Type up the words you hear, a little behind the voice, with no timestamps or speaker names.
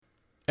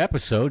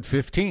Episode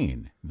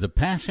 15, The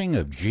Passing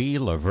of G.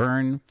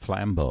 Laverne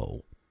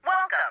Flambeau.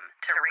 Welcome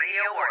to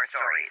Radio War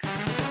Stories.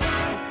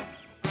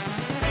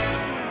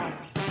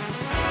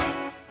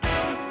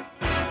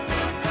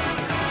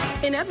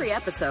 In every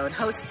episode,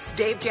 hosts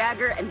Dave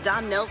Jagger and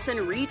Don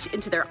Nelson reach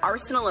into their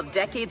arsenal of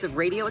decades of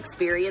radio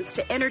experience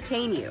to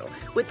entertain you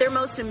with their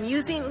most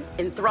amusing,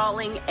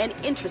 enthralling, and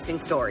interesting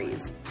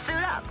stories. Suit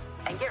up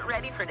and get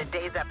ready for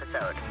today's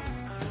episode.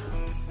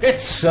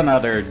 It's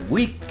another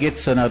week.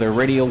 It's another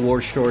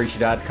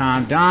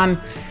RadioWarStories.com. Don,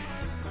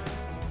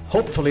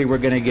 hopefully we're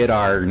going to get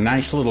our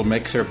nice little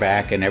mixer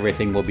back and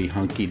everything will be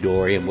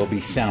hunky-dory and we'll be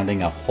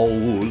sounding a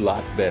whole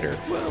lot better.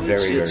 Well,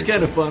 it's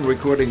kind of fun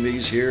recording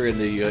these here in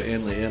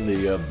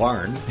the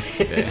barn.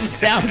 It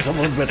sounds a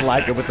little bit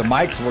like it with the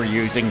mics we're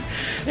using.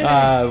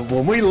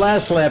 When we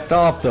last left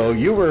off, though,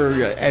 you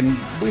were, and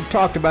we've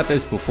talked about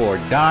this before,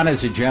 Don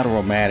is a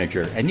general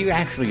manager, and you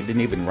actually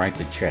didn't even write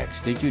the checks,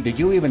 did you? Did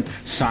you even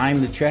sign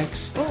the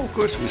checks? Oh, of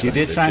course we signed You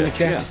did sign the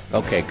checks? Yeah.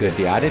 Okay, good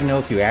deal. I didn't know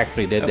if you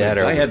actually did that.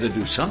 I had to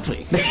do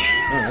something.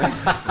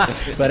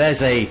 But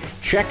as a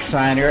check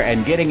signer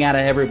and getting out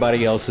of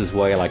everybody else's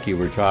way like you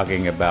were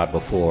talking about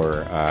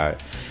before,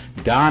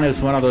 Don is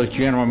one of those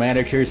general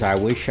managers I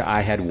wish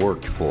I had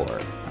worked for.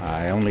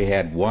 I only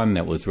had one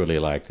that was really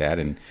like that,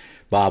 and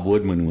Bob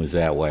Woodman was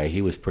that way.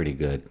 He was pretty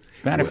good.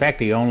 As a matter of fact,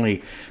 the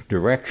only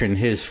direction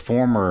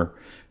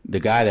the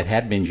guy that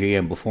had been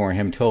GM before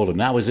him told him,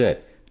 that was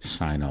it.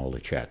 Sign all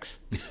the checks.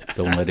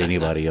 Don't let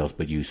anybody else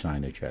but you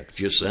sign the checks.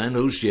 Just sign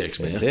those checks,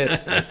 man. That's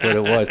it. That's what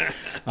it was.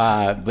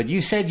 But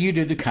you said you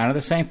did the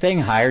same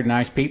thing, hired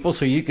nice people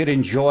so you could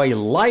enjoy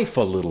life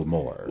a little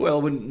more. Well,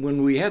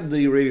 when we had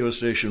the radio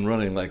station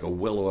running like a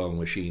well-oiled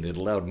machine, it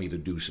allowed me to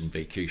do some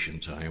vacation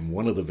time.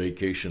 One of the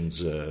vacations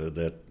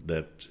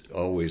that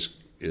always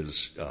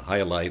is a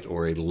highlight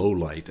or a low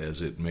light,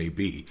 as it may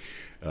be,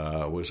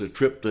 was a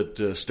trip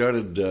that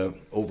started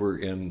over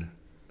in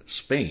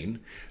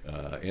Spain,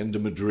 into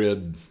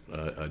Madrid,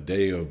 a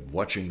day of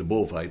watching the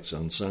bullfights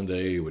on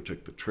Sunday. We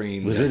took the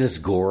train. Was it as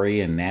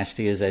gory and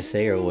nasty as I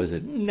say, or was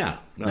it? No,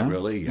 not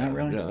really. Not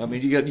really? No, I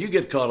mean, you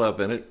get caught up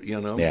in it, you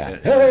know. Yeah.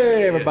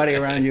 Hey, everybody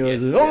around you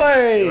is, ole!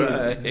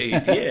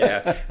 Right,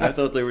 yeah. I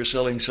thought they were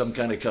selling some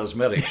kind of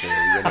cosmetic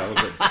there, you know,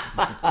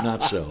 but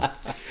not so.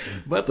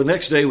 But the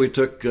next day we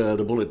took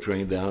the bullet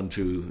train down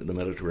to the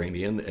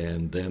Mediterranean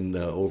and then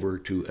over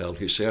to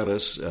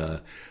Algeciras,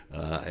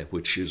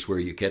 which is where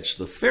you catch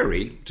the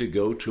ferry to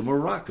go to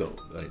Morocco.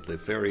 Right? The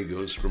ferry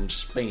goes from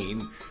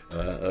Spain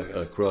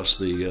across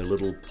the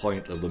little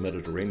point of the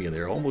Mediterranean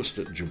there, almost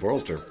at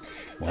Gibraltar.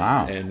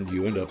 Wow. And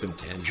you end up in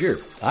Tangier.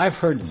 I've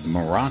heard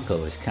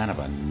Morocco is kind of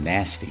a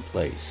nasty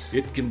place.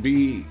 It can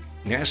be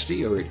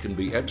nasty or it can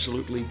be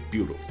absolutely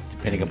beautiful.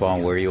 Depending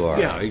upon where you are.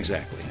 Yeah,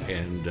 exactly.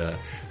 And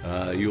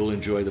you'll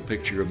enjoy the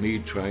picture of me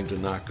trying to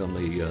knock on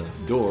the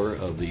door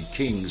of the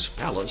King's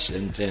Palace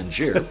in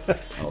Tangier.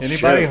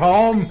 Anybody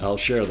home? I'll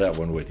share that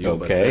one with you.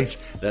 Okay.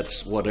 But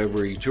that's what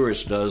every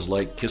tourist does,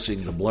 like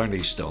kissing the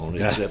Blarney Stone,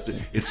 except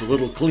it's a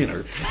little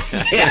cleaner.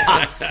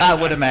 Yeah, I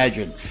would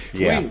imagine.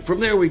 Yeah. From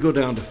there we go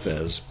down to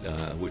Fez,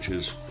 which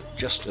is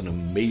just an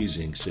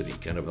amazing city,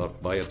 kind of out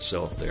by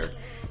itself there.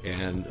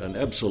 And an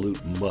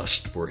absolute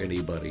must for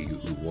anybody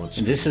who wants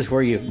to. And this is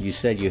where you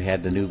said you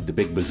had the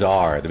big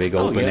bazaar, the big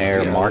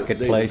open-air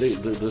marketplace?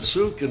 The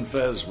souk in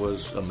Fez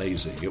was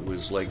amazing. It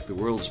was like the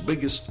world's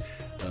biggest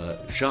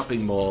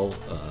shopping mall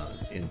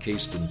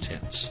encased in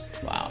tents.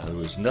 Wow. There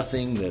was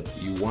nothing that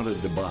you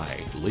wanted to buy,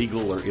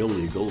 legal or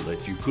illegal,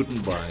 that you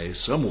couldn't buy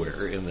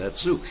somewhere in that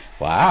souk.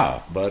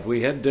 Wow. But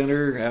we had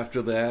dinner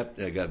after that.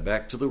 I got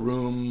back to the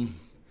room,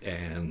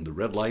 and the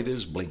red light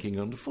is blinking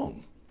on the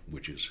phone,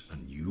 which is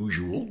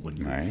unusual when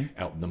you're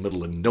out in the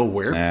middle of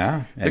nowhere.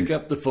 Yeah. Pick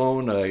up the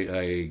phone.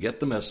 I get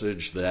the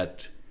message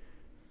that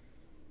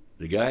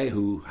the guy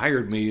who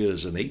hired me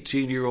as an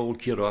 18-year-old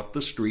kid off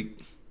the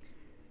street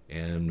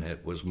and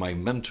it was my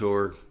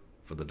mentor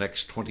for the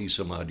next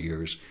 20-some-odd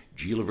years,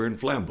 G. Laverne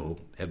Flambeau,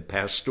 had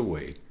passed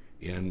away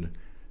in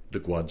the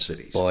Quad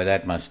Cities. Boy,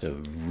 that must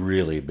have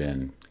really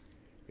been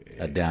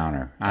a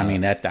downer. I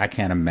mean, I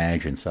can't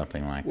imagine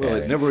something like that. Well,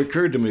 it never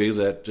occurred to me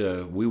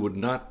that we would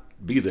not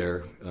be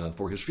there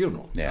for his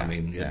funeral. Yeah, I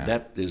mean,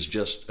 that is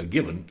just a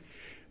given.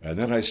 And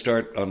then I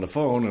start on the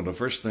phone, and the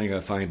first thing I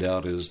find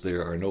out is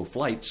there are no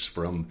flights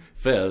from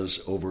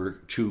Fez over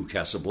to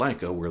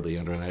Casablanca, where the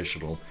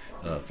international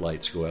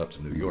flights go out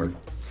to New York.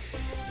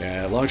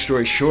 Long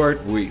story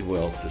short,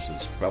 this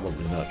is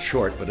probably not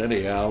short, but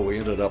anyhow, we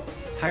ended up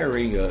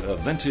hiring a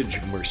vintage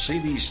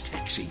Mercedes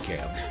taxi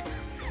cab.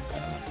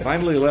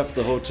 Finally left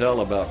the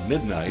hotel about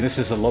midnight. And this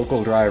is a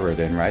local driver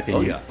then, right?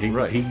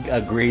 Right. He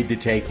agreed to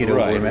take you to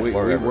wherever.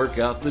 We work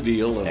out the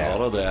deal and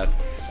all of that.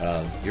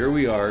 Here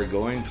we are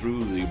going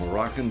through the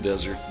Moroccan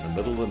desert in the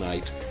middle of the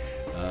night,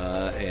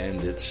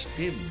 and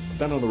we've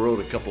been on the road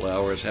a couple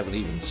hours, haven't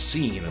even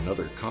seen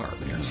another car.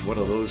 It's one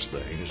of those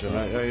things. And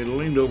I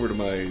leaned over to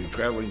my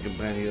traveling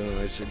companion and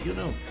I said,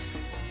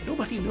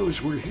 nobody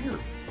knows we're here.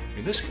 I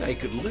mean, this guy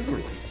could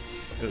literally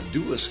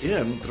do us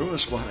in, throw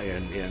us by,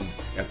 and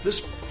at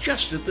this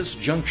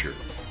juncture,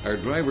 our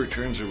driver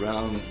turns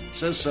around,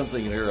 says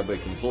something in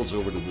Arabic, and pulls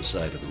over to the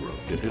side of the road.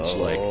 And it's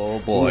Oh,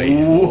 boy.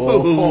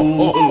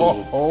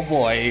 whoa. Oh,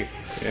 boy.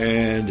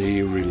 And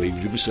he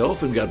relieved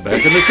himself and got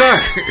back in the car.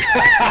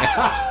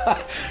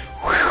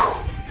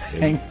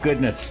 Thank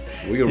goodness.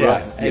 We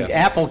arrived, And yeah.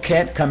 Apple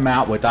can't come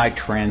out with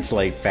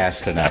iTranslate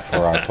fast enough for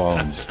our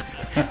phones.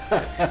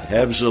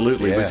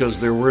 Absolutely, Yeah. because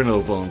there were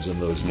no phones in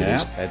those days.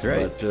 Yeah, that's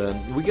right. But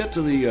we get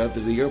to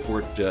the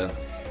airport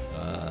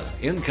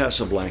in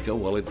Casablanca.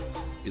 Well, it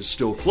is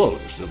still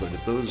closed. But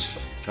at those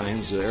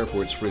times, the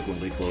airports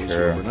frequently closed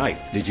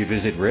overnight. Did you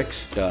visit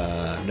Rick's?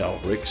 No,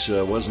 Rick's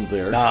wasn't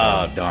there.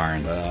 Oh,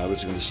 darn. I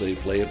was going to say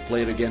play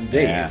it again,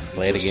 Dave. Yeah,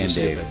 play it just again, to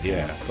say Dave. that,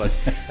 yeah, but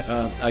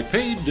I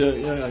paid.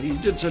 He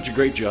did such a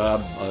great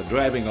job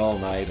driving all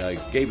night. I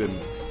gave him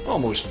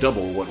almost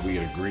double what we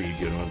had agreed,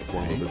 in the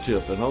form of a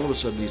tip. And all of a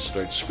sudden, he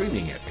starts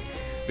screaming at me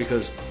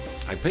because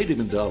I paid him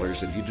in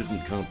dollars, and he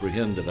didn't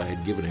comprehend that I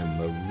had given him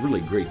a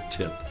really great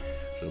tip.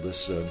 So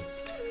this.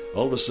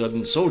 All of a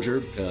sudden,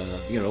 soldier,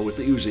 with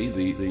the Uzi,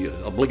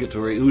 the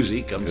obligatory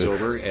Uzi, comes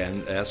over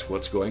and asks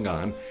what's going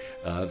on.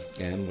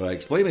 And when I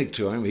explain it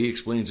to him, he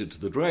explains it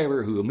to the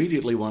driver, who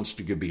immediately wants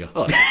to give me a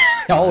hug.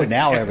 Oh,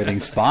 now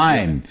everything's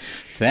fine.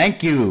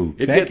 Thank you.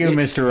 Thank you,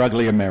 Mr.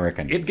 Ugly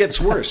American. It gets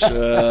worse.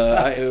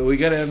 We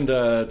get in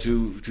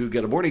to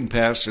get a boarding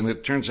pass, and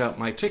it turns out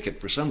my ticket,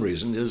 for some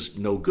reason, is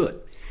no good.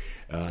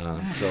 How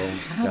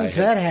does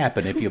that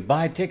happen? If you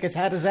buy tickets,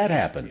 how does that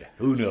happen?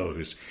 Who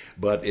knows?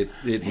 But it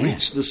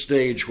reached the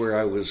stage where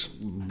I was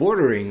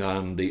bordering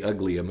on the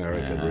ugly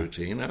American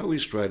routine. I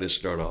always try to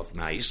start off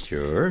nice.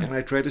 Sure. And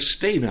I try to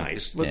stay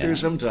nice. But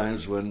there's some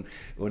times when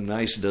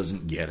nice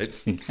doesn't get it.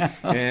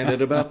 And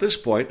at about this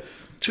point,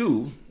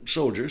 two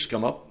soldiers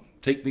come up,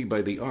 take me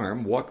by the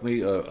arm, walk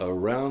me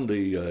around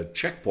the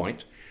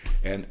checkpoint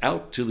and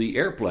out to the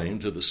airplane,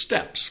 to the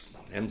steps,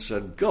 and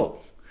said,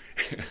 "Go."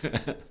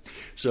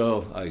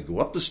 So I go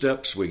up the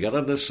steps, we get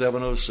on the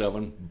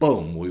 707,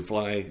 boom, we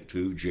fly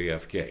to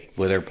JFK.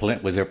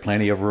 Was there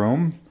plenty of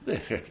room?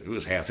 It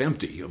was half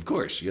empty, of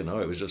course. It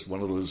was just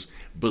one of those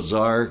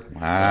bizarre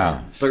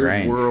third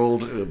strange.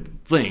 world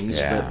things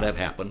that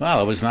happened.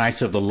 Well, it was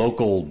nice of the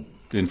local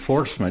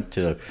enforcement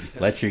to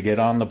let you get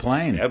on the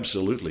plane.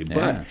 Absolutely.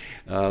 Yeah.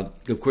 But,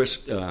 of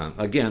course,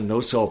 again,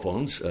 no cell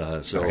phones,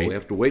 so we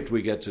have to wait till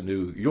we get to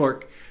New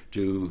York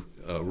to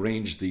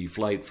arrange the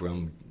flight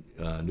from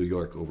New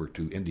York over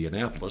to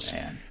Indianapolis,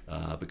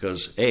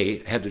 because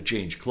had to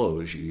change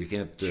clothes. You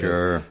can't.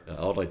 Sure.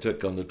 All I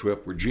took on the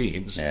trip were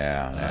jeans.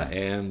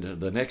 And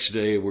the next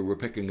day we were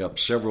picking up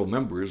several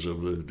members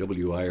of the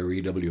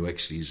WIRE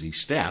WXTZ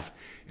staff,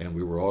 and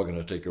we were all going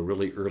to take a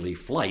really early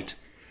flight.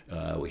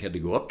 We had to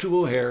go up to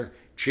O'Hare,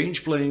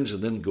 change planes,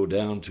 and then go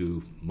down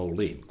to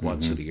Moline,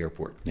 Quad City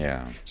Airport.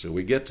 Yeah. So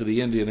we get to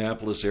the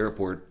Indianapolis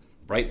airport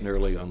bright and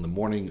early on the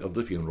morning of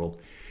the funeral.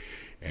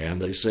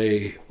 And they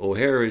say,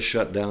 O'Hare is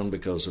shut down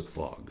because of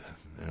fog.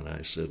 And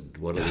I said,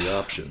 what are the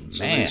options?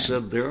 Man. And they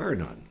said, there are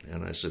none.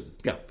 And I said,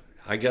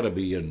 I got to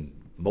be in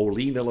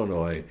Moline,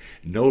 Illinois,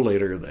 no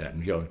later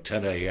than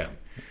 10 a.m.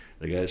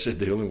 The guy said,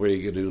 the only way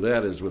you can do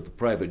that is with a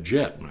private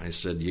jet. And I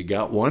said, you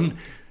got one?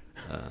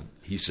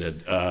 He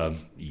said,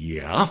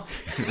 yeah.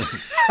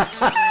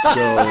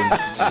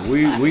 So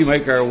we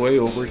make our way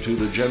over to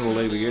the General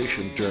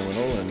Aviation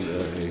Terminal,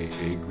 and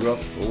a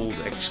gruff old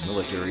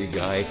ex-military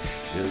guy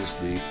is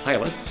the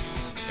pilot,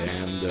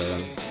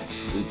 and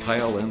we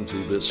pile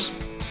into this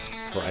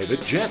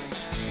private jet.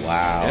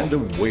 Wow. And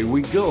away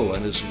we go.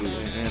 And as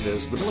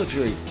the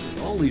military,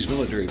 all these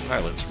military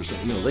pilots,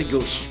 they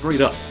go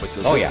straight up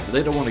because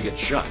they don't want to get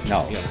shot.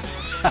 No.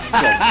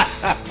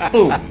 So,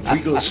 boom, we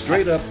go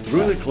straight up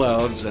through the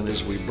clouds, and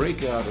as we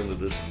break out into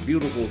this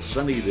beautiful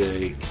sunny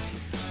day,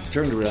 I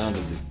turned around to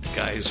the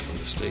guys from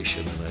the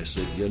station, and I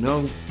said,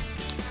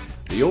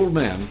 the old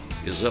man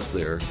is up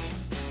there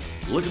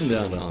looking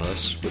down on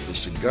us with a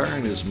cigar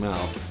in his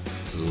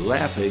mouth,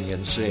 laughing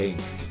and saying,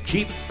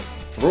 keep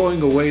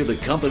throwing away the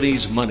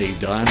company's money,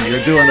 Don.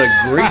 You're doing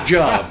a great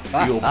job.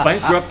 You'll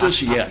bankrupt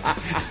us yet.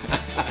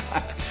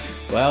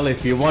 Well,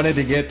 if you wanted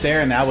to get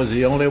there, and that was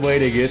the only way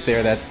to get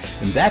there,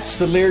 that's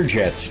the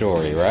Learjet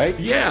story, right?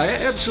 Yeah,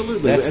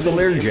 absolutely. That's the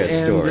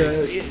Learjet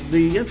story.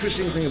 The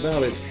interesting thing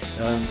about it,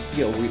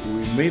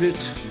 we made it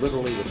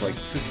literally with like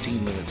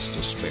 15 minutes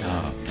to spare.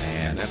 Oh,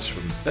 man. And that's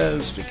from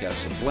Fez to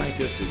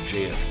Casablanca to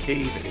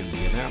JFK to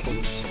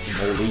Indianapolis.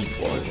 Moline,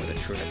 boy, what a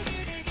trip.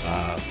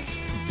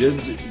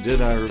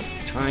 Did our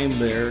time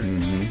there.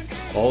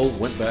 Mm-hmm. All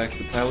went back.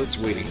 The pilot's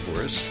waiting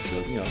for us,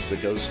 so,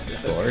 because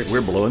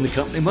we're blowing the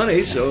company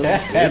money, so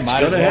it's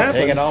going to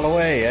happen. Take it all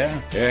away, yeah.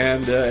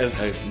 And as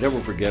I never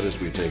forget, as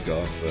we take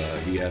off,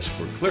 he asked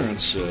for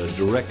clearance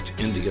direct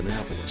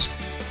Indianapolis,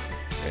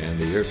 and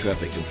the air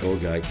traffic control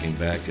guy came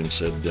back and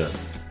said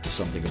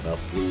something about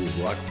through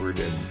Rockford,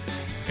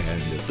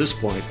 and at this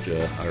point,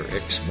 our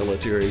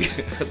ex-military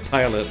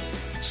pilot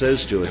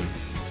says to him,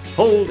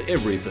 "Hold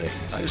everything."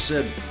 I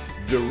said,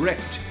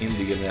 "Direct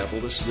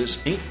Indianapolis. This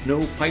ain't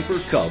no Piper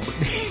Cub,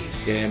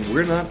 and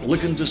we're not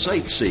looking to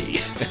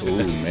sightsee."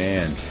 Oh,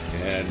 man.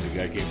 And the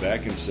guy came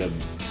back and said,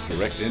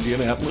 direct to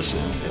Indianapolis,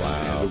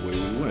 and away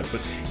we went.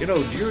 But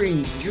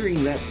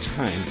during that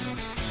time,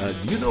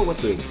 do you know what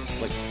the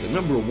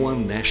number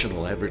one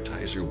national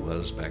advertiser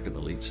was back in the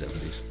late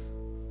 70s?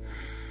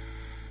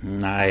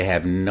 I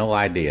have no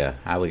idea.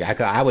 I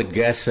would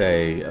guess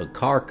a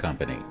car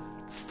company.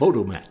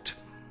 Photomat.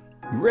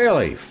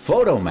 Really?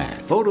 Photomat?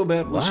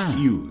 Photomat was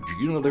huge.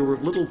 There were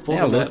little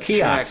Photomat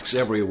shacks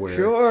everywhere.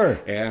 Sure.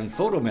 And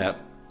Photomat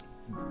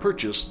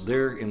purchased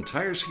their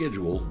entire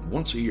schedule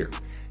once a year.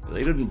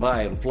 They didn't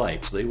buy in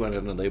flights. They went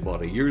in and they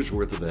bought a year's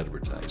worth of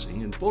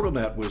advertising. And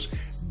Photomat was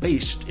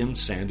based in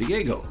San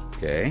Diego.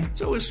 Okay.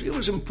 So it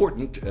was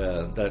important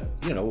that,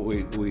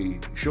 we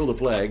show the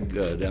flag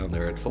down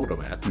there at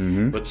Photomat.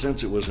 Mm-hmm. But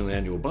since it was an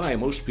annual buy,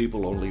 most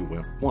people only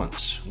went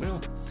once. Well,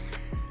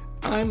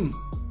 I'm,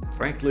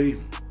 frankly,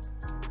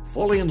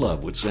 falling in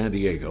love with San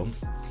Diego.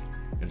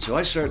 And so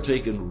I started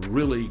taking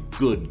really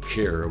good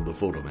care of the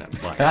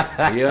Photomat bike.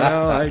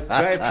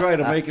 I try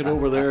to make it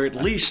over there at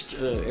least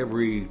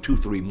every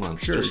 2-3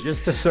 months. Sure,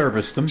 just to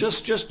service them.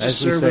 Just to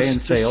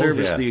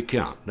service the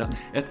account. Now,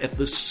 at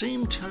the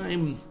same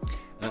time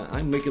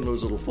I'm making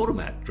those little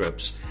Photomat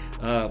trips,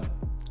 a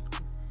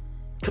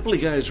couple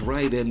of guys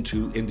ride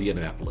into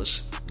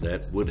Indianapolis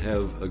that would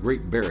have a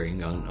great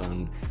bearing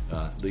on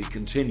the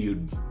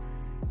continued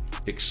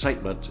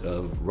excitement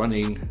of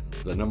running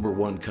the number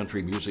one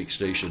country music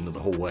station in the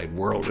whole wide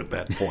world at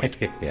that point.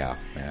 Yeah.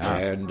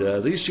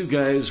 And these two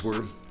guys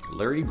were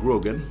Larry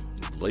Grogan,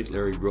 late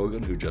Larry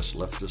Grogan, who just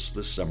left us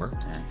this summer.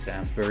 That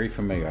sounds very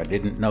familiar. I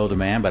didn't know the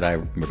man, but I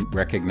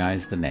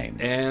recognize the name.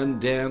 And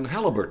Dan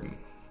Halliburton.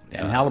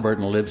 Dan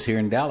Halliburton lives here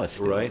in Dallas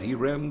still. Right. He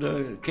ran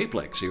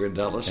K-Plex here in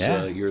Dallas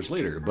years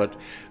later. But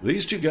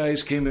these two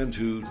guys came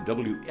into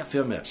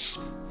WFMS,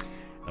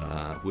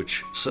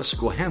 which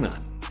Susquehanna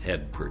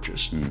had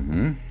purchased,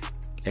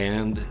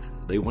 and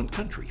they went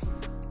country.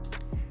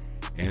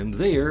 And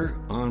they're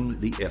on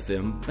the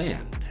FM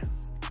band.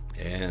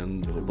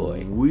 And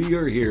we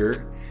are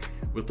here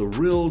with a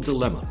real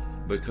dilemma,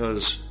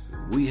 because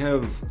we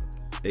have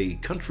a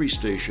country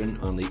station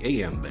on the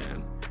AM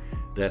band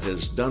that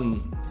has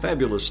done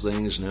fabulous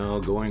things now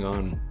going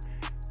on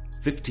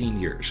 15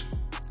 years.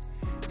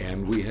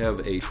 And we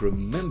have a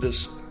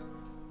tremendous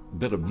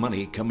bit of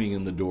money coming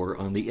in the door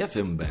on the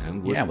FM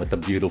band with the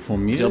beautiful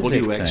music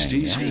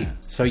WXTZ. Yeah.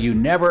 So you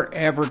never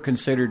ever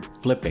considered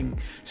flipping,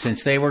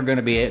 since they were going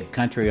to be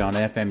country on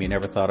FM. You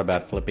never thought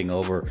about flipping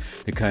over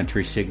the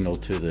country signal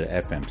to the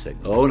FM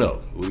signal. Oh no,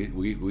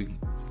 we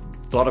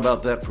thought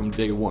about that from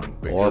day one.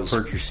 Or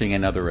purchasing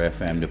another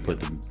FM to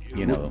put them,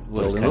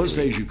 Well, in those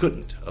days you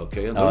couldn't.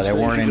 Okay. There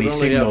weren't any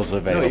signals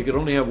available. No, you could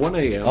only have one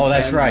AM. Oh,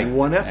 that's right.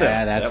 One FM.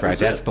 Yeah, that's right.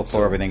 That's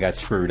before everything got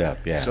screwed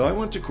up. Yeah. So I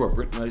went to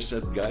corporate and I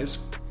said, guys,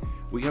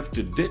 we have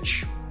to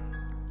ditch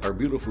our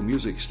beautiful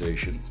music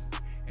station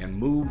and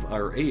move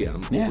our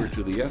AM over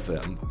to the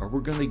FM, or we're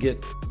going to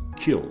get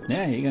killed.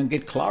 Yeah, you're going to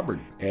get clobbered.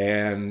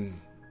 And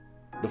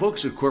the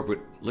folks at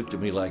corporate looked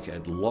at me like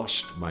I'd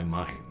lost my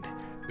mind,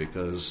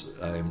 because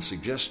I am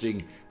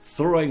suggesting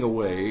throwing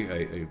away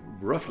a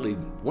roughly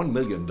 $1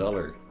 million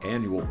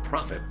annual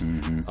profit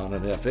on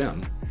an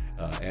FM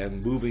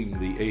and moving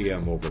the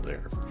AM over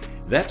there.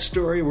 That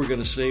story we're going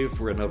to save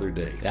for another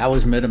day. That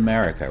was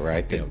Mid-America,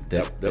 right?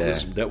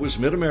 That was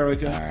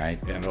Mid-America. All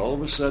right. And all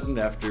of a sudden,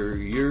 after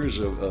years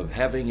of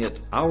having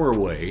it our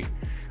way,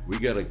 we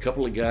got a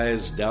couple of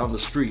guys down the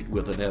street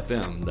with an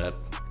FM that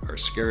are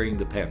scaring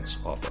the pants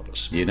off of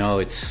us.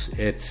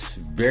 It's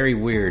very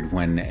weird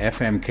when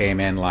FM came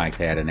in like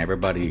that, and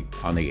everybody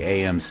on the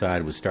AM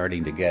side was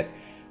starting to get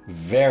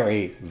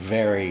very,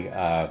 very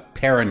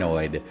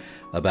paranoid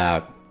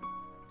about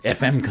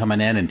FM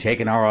coming in and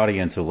taking our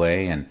audience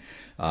away. And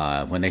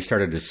when they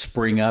started to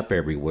spring up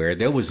everywhere,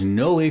 there was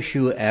no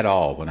issue at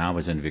all when I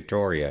was in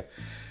Victoria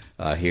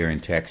here in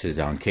Texas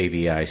on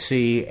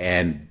KVIC,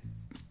 and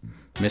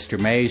Mr.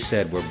 Mays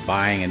said we're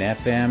buying an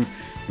FM.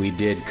 We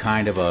did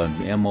kind of a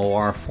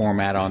MOR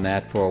format on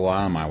that for a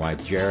while. My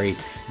wife Jerry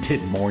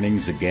did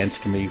mornings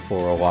against me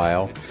for a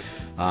while.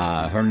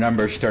 Her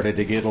numbers started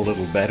to get a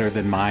little better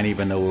than mine,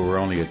 even though we were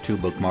only a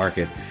 2-book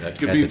market at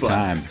the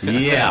time.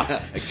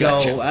 Yeah.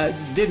 So I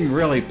didn't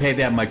really pay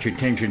that much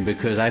attention,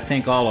 because I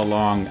think all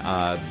along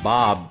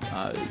Bob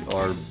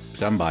or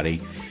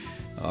somebody,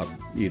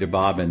 either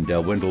Bob and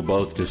Wendell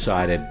both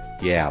decided,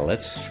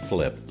 let's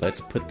flip.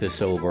 Let's put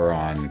this over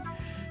on,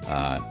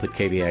 put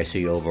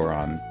KVIC over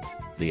on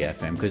the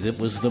FM, because it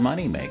was the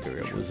moneymaker.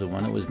 It was the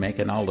one that was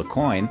making all the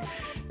coin.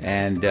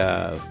 And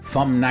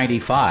FUM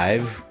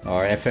 95,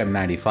 or FM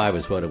 95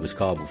 is what it was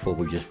called before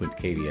we just went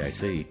to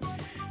KVIC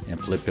and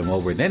flipped them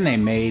over. Then they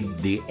made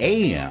the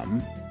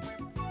AM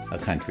a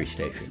country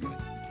station.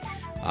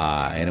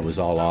 And it was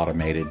all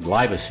automated,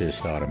 Live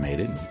Assist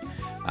automated.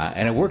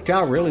 And it worked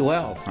out really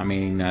well. I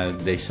mean,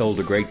 they sold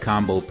a great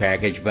combo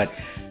package, but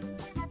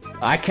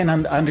I can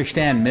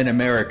understand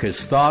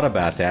Mid-America's thought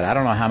about that. I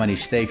don't know how many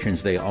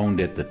stations they owned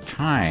at the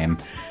time,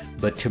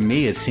 but to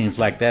me it seems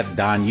like that,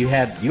 Don, you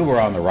were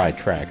on the right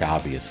track,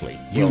 obviously.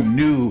 You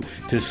knew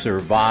to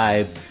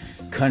survive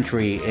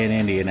country in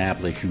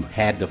Indianapolis, you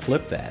had to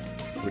flip that.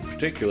 but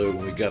particularly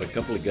when we got a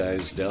couple of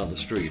guys down the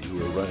street who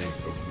were running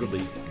a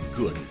really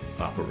good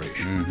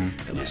operation.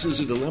 And this is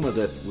a dilemma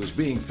that was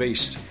being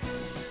faced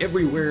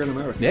everywhere in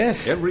America.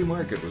 Yes. Every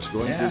market was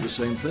going through the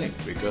same thing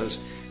because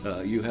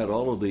you had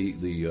all of the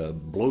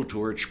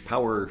blowtorch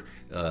power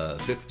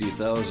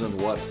 50,000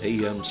 watt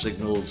AM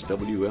signals,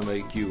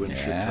 WMAQ in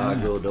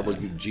Chicago,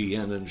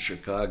 WGN in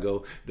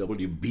Chicago,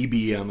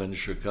 WBBM in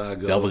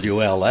Chicago,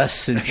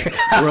 WLS in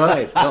Chicago.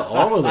 Right,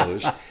 all of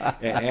those,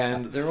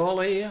 and they're all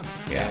AM.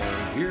 Yeah.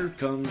 And here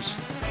comes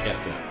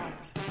FM.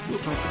 We'll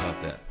talk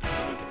about that.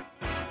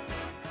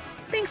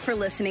 Thanks for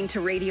listening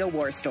to Radio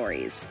War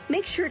Stories.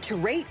 Make sure to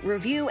rate,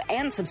 review,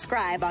 and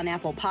subscribe on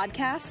Apple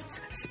Podcasts,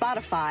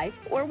 Spotify,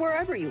 or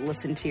wherever you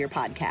listen to your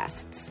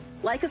podcasts.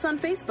 Like us on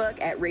Facebook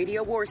at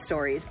Radio War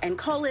Stories and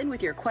call in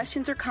with your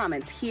questions or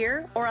comments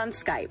here or on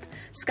Skype.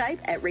 Skype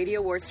at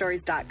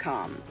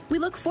RadioWarStories.com. We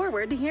look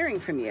forward to hearing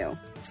from you.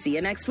 See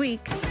you next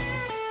week.